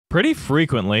Pretty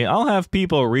frequently, I'll have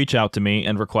people reach out to me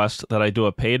and request that I do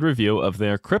a paid review of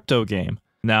their crypto game.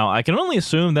 Now, I can only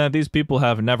assume that these people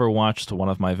have never watched one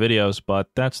of my videos, but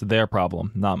that's their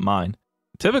problem, not mine.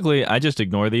 Typically, I just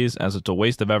ignore these as it's a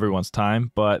waste of everyone's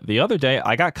time, but the other day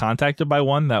I got contacted by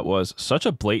one that was such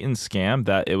a blatant scam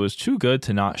that it was too good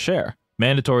to not share.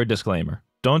 Mandatory disclaimer.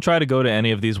 Don't try to go to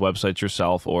any of these websites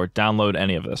yourself or download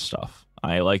any of this stuff.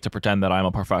 I like to pretend that I'm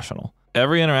a professional.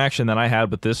 Every interaction that I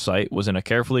had with this site was in a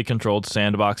carefully controlled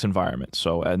sandbox environment,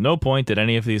 so at no point did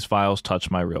any of these files touch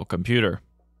my real computer.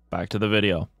 Back to the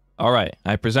video. Alright,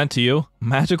 I present to you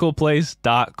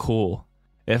magicalplace.cool.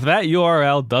 If that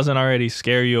URL doesn't already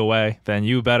scare you away, then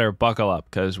you better buckle up,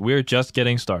 because we're just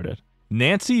getting started.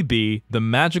 Nancy B, the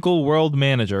Magical World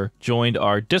Manager, joined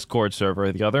our Discord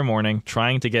server the other morning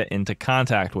trying to get into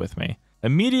contact with me.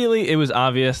 Immediately, it was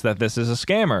obvious that this is a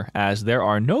scammer, as there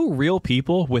are no real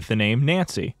people with the name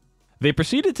Nancy. They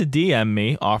proceeded to DM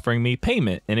me, offering me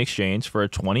payment in exchange for a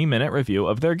 20-minute review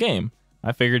of their game.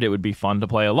 I figured it would be fun to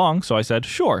play along, so I said,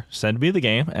 sure, send me the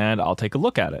game and I'll take a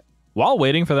look at it. While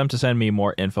waiting for them to send me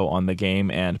more info on the game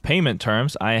and payment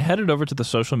terms, I headed over to the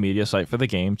social media site for the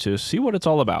game to see what it's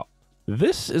all about.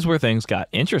 This is where things got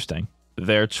interesting.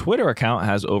 Their Twitter account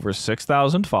has over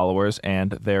 6,000 followers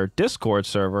and their Discord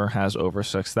server has over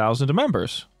 6,000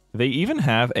 members. They even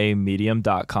have a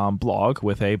medium.com blog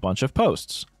with a bunch of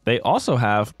posts. They also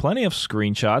have plenty of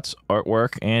screenshots,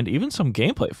 artwork, and even some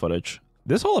gameplay footage.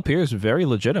 This all appears very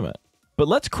legitimate. But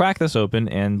let's crack this open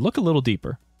and look a little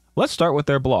deeper. Let's start with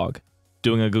their blog.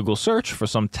 Doing a Google search for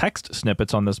some text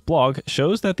snippets on this blog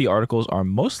shows that the articles are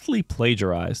mostly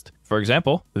plagiarized. For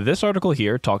example, this article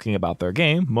here talking about their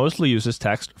game mostly uses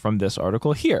text from this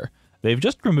article here. They've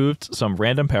just removed some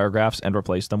random paragraphs and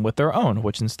replaced them with their own,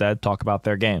 which instead talk about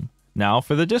their game. Now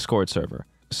for the Discord server.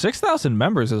 6,000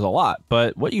 members is a lot,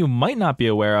 but what you might not be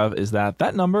aware of is that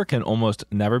that number can almost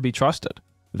never be trusted.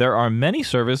 There are many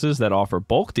services that offer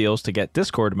bulk deals to get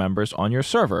Discord members on your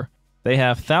server. They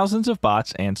have thousands of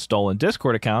bots and stolen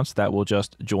Discord accounts that will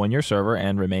just join your server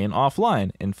and remain offline,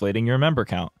 inflating your member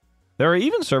count. There are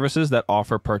even services that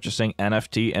offer purchasing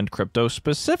NFT and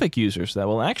crypto-specific users that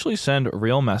will actually send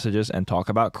real messages and talk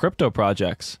about crypto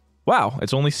projects. Wow,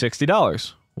 it's only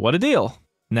 $60. What a deal!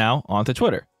 Now, on to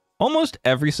Twitter. Almost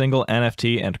every single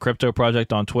NFT and crypto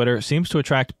project on Twitter seems to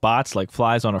attract bots like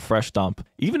flies on a fresh dump,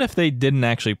 even if they didn't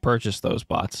actually purchase those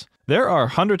bots. There are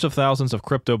hundreds of thousands of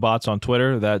crypto bots on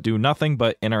Twitter that do nothing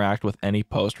but interact with any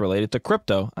post related to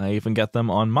crypto. I even get them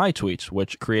on my tweets,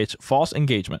 which creates false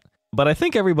engagement. But I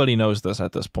think everybody knows this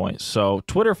at this point, so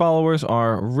Twitter followers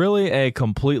are really a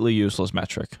completely useless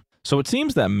metric. So it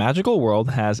seems that Magical World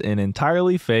has an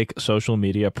entirely fake social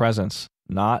media presence.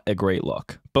 Not a great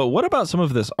look. But what about some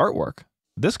of this artwork?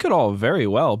 This could all very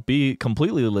well be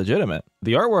completely legitimate.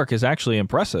 The artwork is actually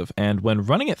impressive, and when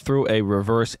running it through a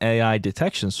reverse AI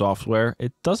detection software,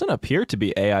 it doesn't appear to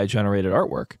be AI-generated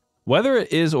artwork. Whether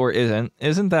it is or isn't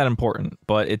that important,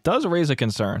 but it does raise a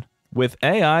concern. With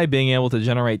AI being able to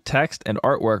generate text and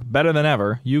artwork better than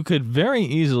ever, you could very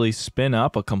easily spin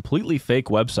up a completely fake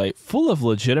website full of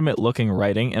legitimate-looking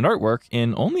writing and artwork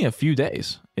in only a few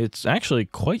days. It's actually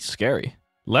quite scary.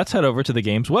 Let's head over to the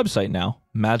game's website now,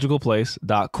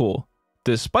 magicalplace.cool.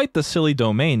 Despite the silly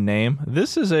domain name,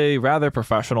 this is a rather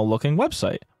professional-looking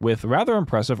website with rather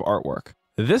impressive artwork.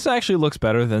 This actually looks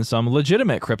better than some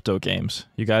legitimate crypto games.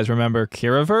 You guys remember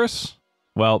Kiraverse?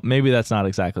 Well, maybe that's not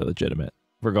exactly legitimate.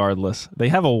 Regardless, they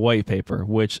have a white paper,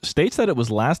 which states that it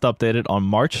was last updated on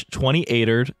March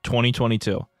 28th,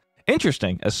 2022.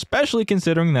 Interesting, especially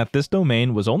considering that this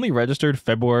domain was only registered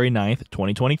February 9th,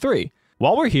 2023.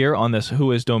 While we're here on this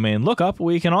Whois domain lookup,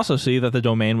 we can also see that the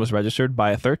domain was registered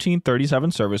by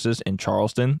 1337 Services in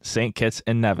Charleston, St. Kitts,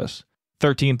 and Nevis.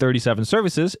 1337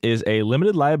 Services is a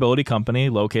limited liability company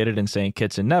located in St.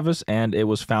 Kitts and Nevis, and it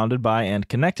was founded by and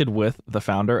connected with the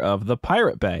founder of the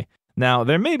Pirate Bay. Now,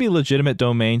 there may be legitimate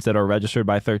domains that are registered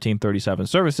by 1337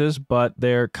 Services, but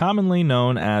they're commonly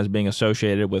known as being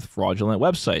associated with fraudulent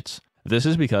websites. This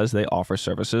is because they offer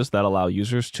services that allow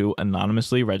users to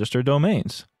anonymously register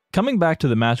domains. Coming back to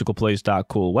the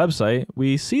magicalplace.cool website,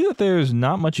 we see that there's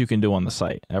not much you can do on the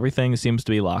site. Everything seems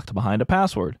to be locked behind a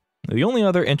password. The only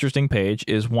other interesting page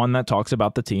is one that talks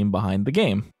about the team behind the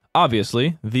game.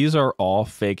 Obviously, these are all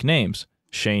fake names.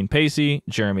 Shane Pacey,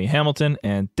 Jeremy Hamilton,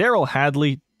 and Daryl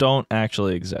Hadley don't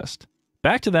actually exist.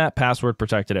 Back to that password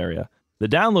protected area. The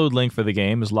download link for the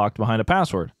game is locked behind a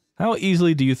password. How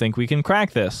easily do you think we can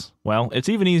crack this? Well, it's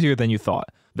even easier than you thought.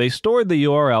 They stored the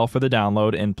URL for the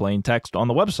download in plain text on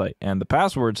the website, and the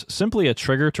password's simply a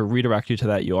trigger to redirect you to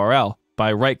that URL.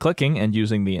 By right-clicking and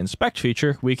using the inspect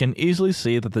feature, we can easily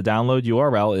see that the download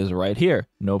URL is right here.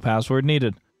 No password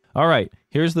needed. Alright,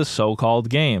 here's the so-called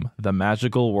game, the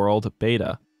Magical World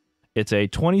Beta. It's a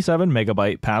 27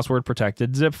 megabyte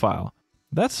password-protected zip file.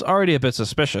 That's already a bit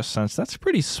suspicious since that's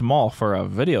pretty small for a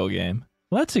video game.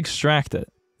 Let's extract it.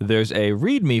 There's a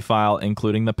README file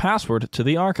including the password to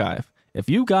the archive. If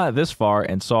you got this far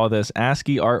and saw this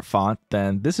ASCII art font,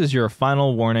 then this is your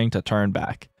final warning to turn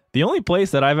back. The only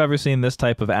place that I've ever seen this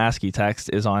type of ASCII text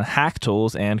is on hack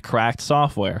tools and cracked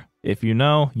software. If you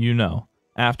know, you know.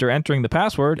 After entering the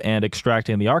password and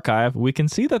extracting the archive, we can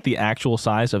see that the actual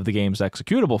size of the game's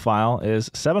executable file is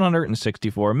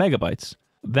 764 megabytes.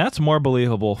 That's more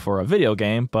believable for a video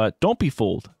game, but don't be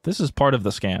fooled. This is part of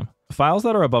the scam. Files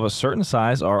that are above a certain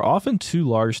size are often too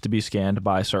large to be scanned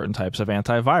by certain types of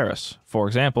antivirus. For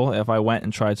example, if I went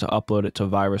and tried to upload it to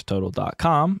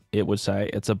virustotal.com, it would say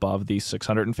it's above the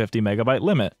 650 megabyte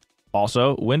limit.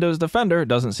 Also, Windows Defender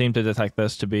doesn't seem to detect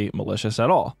this to be malicious at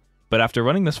all. But after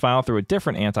running this file through a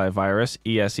different antivirus,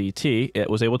 ESET, it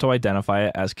was able to identify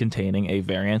it as containing a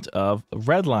variant of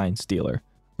Redline Stealer.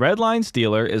 Redline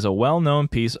Stealer is a well-known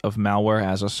piece of malware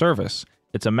as a service.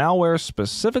 It's a malware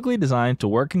specifically designed to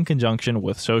work in conjunction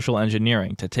with social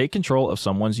engineering to take control of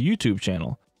someone's YouTube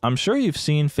channel. I'm sure you've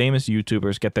seen famous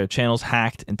YouTubers get their channels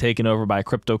hacked and taken over by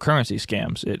cryptocurrency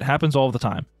scams. It happens all the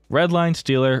time. Redline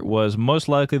Stealer was most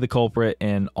likely the culprit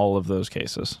in all of those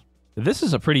cases. This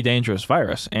is a pretty dangerous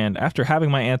virus, and after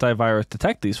having my antivirus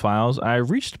detect these files, I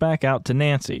reached back out to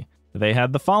Nancy. They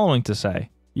had the following to say.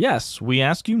 Yes, we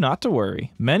ask you not to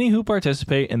worry. Many who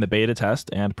participate in the beta test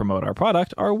and promote our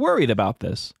product are worried about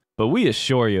this. But we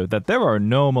assure you that there are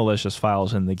no malicious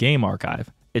files in the game archive.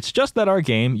 It's just that our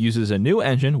game uses a new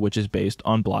engine which is based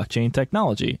on blockchain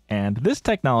technology, and this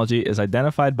technology is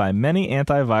identified by many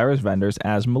antivirus vendors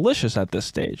as malicious at this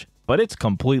stage, but it's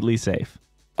completely safe.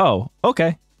 Oh,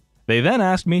 okay. They then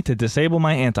asked me to disable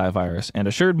my antivirus and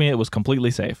assured me it was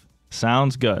completely safe.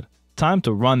 Sounds good. Time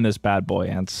to run this bad boy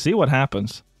and see what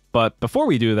happens. But before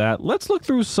we do that, let's look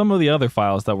through some of the other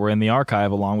files that were in the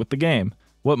archive along with the game.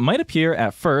 What might appear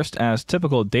at first as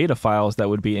typical data files that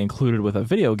would be included with a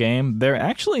video game, they're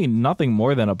actually nothing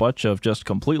more than a bunch of just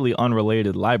completely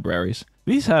unrelated libraries.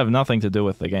 These have nothing to do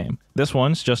with the game. This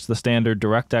one's just the standard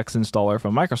DirectX installer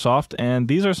from Microsoft, and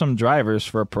these are some drivers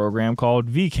for a program called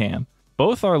VCam.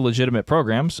 Both are legitimate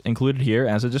programs included here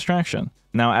as a distraction.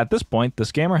 Now at this point, the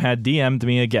scammer had DM'd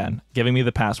me again, giving me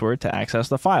the password to access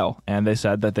the file, and they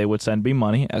said that they would send me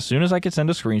money as soon as I could send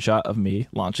a screenshot of me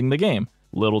launching the game.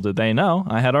 Little did they know,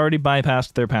 I had already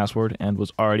bypassed their password and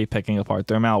was already picking apart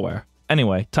their malware.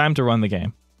 Anyway, time to run the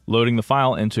game. Loading the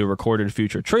file into recorded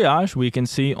future triage, we can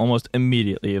see almost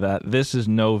immediately that this is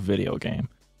no video game.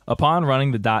 Upon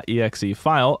running the .exe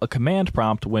file, a command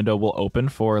prompt window will open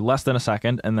for less than a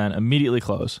second and then immediately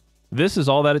close. This is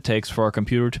all that it takes for our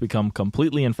computer to become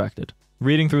completely infected.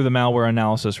 Reading through the malware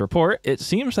analysis report, it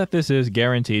seems that this is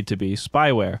guaranteed to be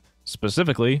spyware,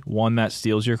 specifically one that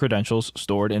steals your credentials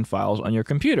stored in files on your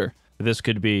computer. This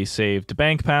could be saved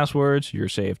bank passwords, your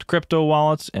saved crypto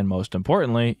wallets, and most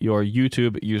importantly, your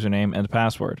YouTube username and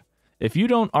password. If you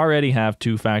don't already have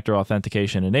two-factor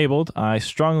authentication enabled, I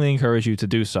strongly encourage you to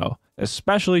do so,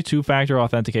 especially two-factor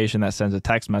authentication that sends a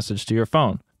text message to your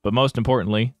phone. But most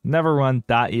importantly, never run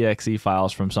 .exe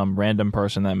files from some random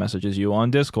person that messages you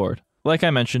on Discord. Like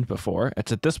I mentioned before,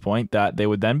 it's at this point that they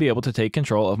would then be able to take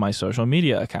control of my social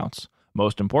media accounts.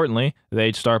 Most importantly,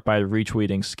 they'd start by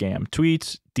retweeting scam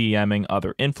tweets, DMing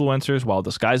other influencers while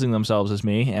disguising themselves as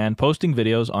me, and posting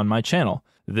videos on my channel.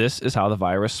 This is how the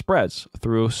virus spreads,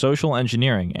 through social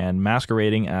engineering and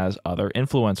masquerading as other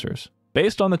influencers.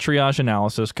 Based on the triage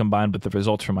analysis combined with the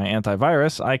results from my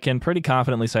antivirus, I can pretty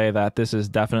confidently say that this is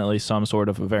definitely some sort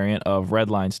of a variant of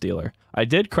Redline Stealer. I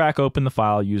did crack open the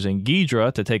file using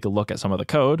Ghidra to take a look at some of the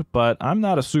code, but I'm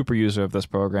not a super user of this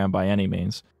program by any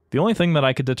means. The only thing that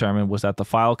I could determine was that the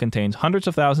file contains hundreds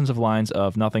of thousands of lines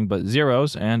of nothing but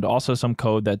zeros and also some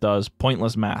code that does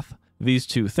pointless math. These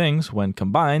two things, when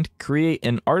combined, create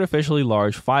an artificially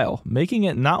large file, making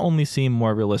it not only seem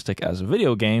more realistic as a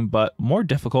video game, but more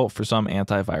difficult for some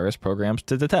antivirus programs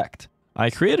to detect.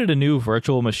 I created a new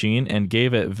virtual machine and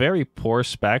gave it very poor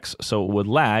specs so it would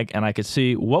lag and I could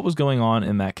see what was going on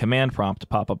in that command prompt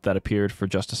pop-up that appeared for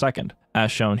just a second.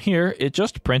 As shown here, it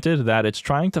just printed that it's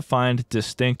trying to find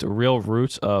distinct real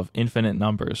roots of infinite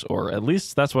numbers, or at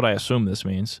least that's what I assume this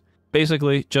means.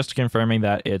 Basically, just confirming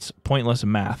that it's pointless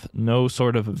math, no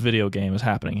sort of video game is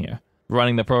happening here.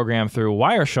 Running the program through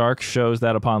Wireshark shows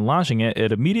that upon launching it,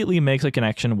 it immediately makes a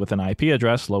connection with an IP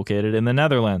address located in the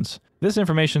Netherlands. This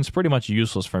information's pretty much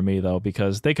useless for me though,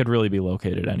 because they could really be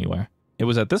located anywhere. It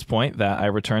was at this point that I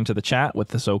returned to the chat with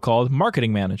the so-called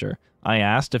marketing manager. I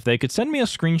asked if they could send me a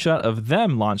screenshot of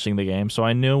them launching the game so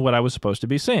I knew what I was supposed to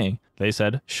be seeing. They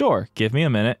said, sure, give me a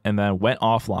minute, and then went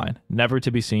offline, never to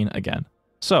be seen again.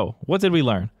 So, what did we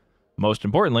learn? Most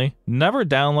importantly, never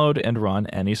download and run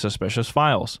any suspicious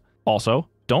files. Also,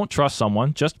 don't trust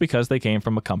someone just because they came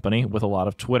from a company with a lot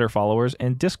of Twitter followers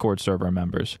and Discord server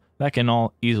members. That can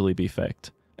all easily be faked.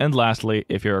 And lastly,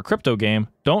 if you're a crypto game,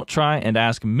 don't try and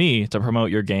ask me to promote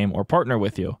your game or partner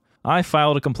with you. I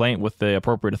filed a complaint with the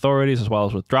appropriate authorities as well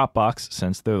as with Dropbox,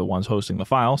 since they're the ones hosting the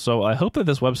file, so I hope that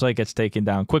this website gets taken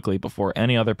down quickly before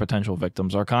any other potential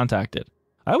victims are contacted.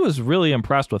 I was really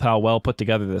impressed with how well put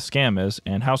together this scam is,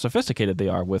 and how sophisticated they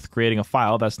are with creating a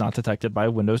file that's not detected by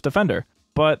Windows Defender.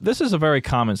 But this is a very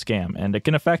common scam, and it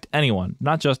can affect anyone,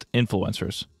 not just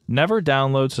influencers. Never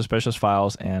download suspicious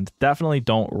files, and definitely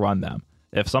don't run them.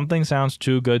 If something sounds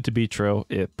too good to be true,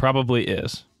 it probably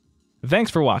is.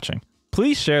 Thanks for watching.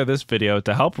 Please share this video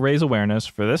to help raise awareness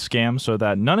for this scam so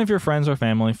that none of your friends or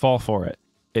family fall for it.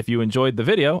 If you enjoyed the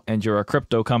video and you're a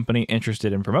crypto company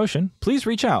interested in promotion, please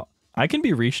reach out. I can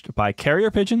be reached by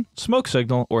carrier pigeon, smoke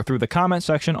signal, or through the comment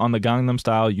section on the Gangnam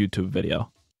Style YouTube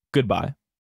video. Goodbye.